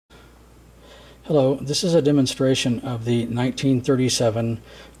Hello, this is a demonstration of the 1937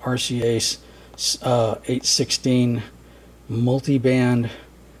 RCA 816 multi-band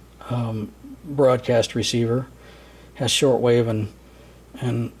broadcast receiver. Has shortwave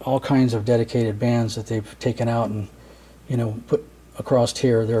and all kinds of dedicated bands that they've taken out and put across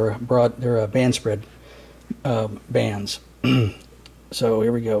here. They're band spread bands. So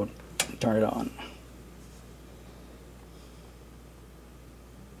here we go. Turn it on.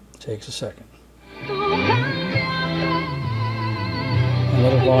 Takes a second. A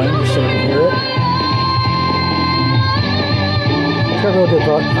little volume just so you can hear it. Turbo to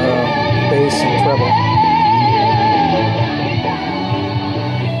bass and treble.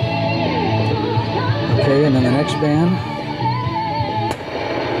 Okay, and then the next band.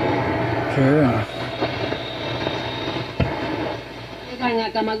 Here.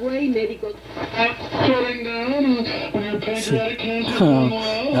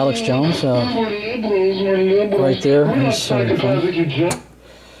 Alex Jones, right there is fun.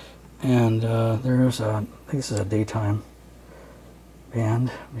 And there's I think this is a daytime band.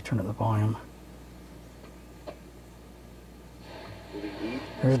 Let me turn up the volume.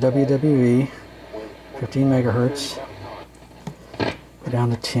 There's WWV, 15 megahertz. Go down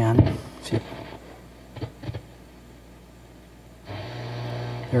to 10. See.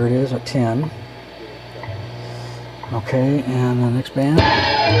 There it is at 10. Okay, and the next band.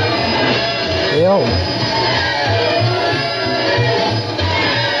 Yo.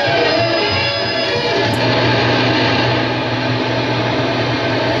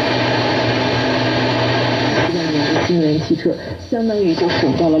 See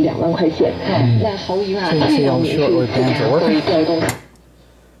all the shortwave bands are working.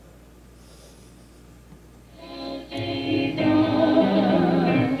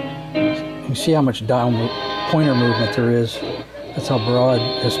 You see how much pointer movement there is. That's how broad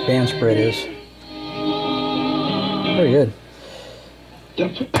this band spread is. Very good.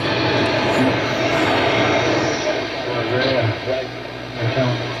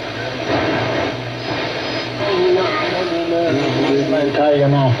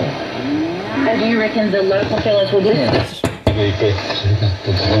 And do you reckon the local fellas will do this?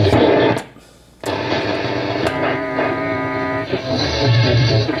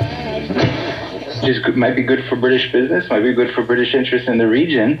 Just might be good for British business, might be good for British interest in the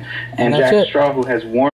region, and Jack Straw, who has warned